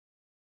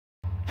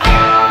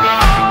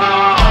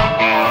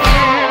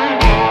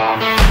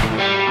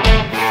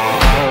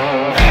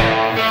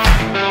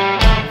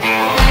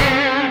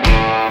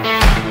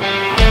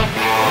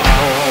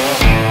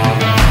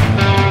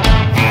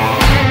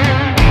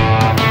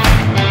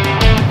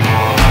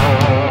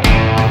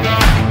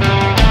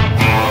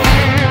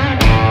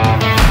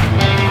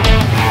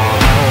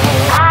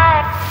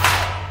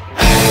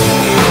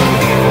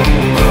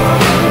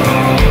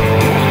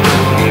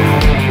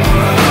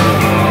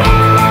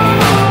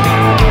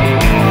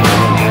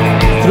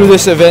through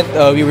this event,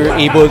 we were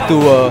able to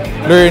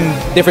learn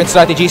different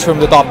strategies from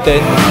the top 10.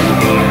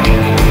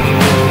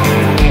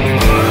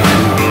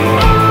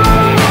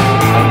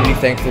 I'm really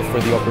thankful for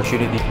the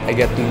opportunity. I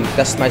get to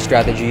test my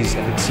strategies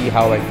and see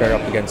how I fare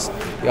up against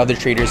the other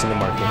traders in the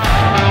market.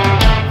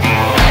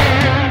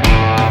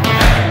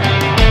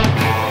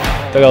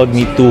 It allowed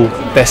me to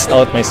test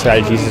out my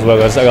strategies as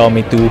well as allow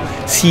me to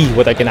see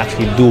what I can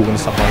actually do in the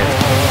stock market.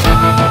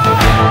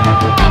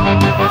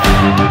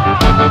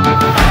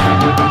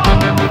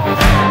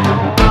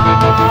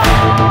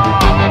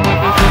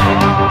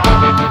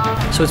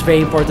 So it's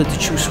very important to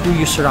choose who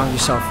you surround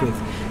yourself with.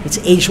 It's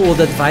age-old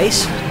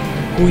advice.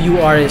 Who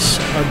you are is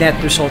a net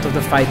result of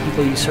the 5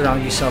 people you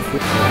surround yourself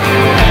with.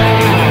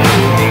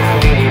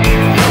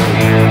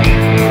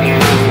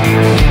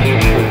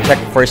 Check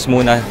first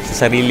muna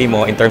sa sarili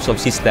mo in terms of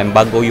system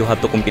bago you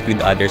have to compete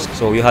with others.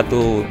 So you have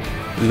to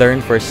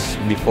learn first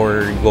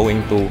before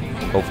going to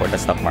go for the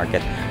stock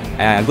market.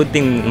 Good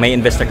thing may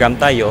Investagram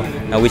tayo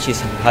which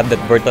is have that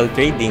virtual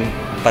trading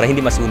para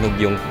hindi masunog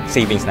yung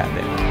savings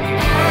natin.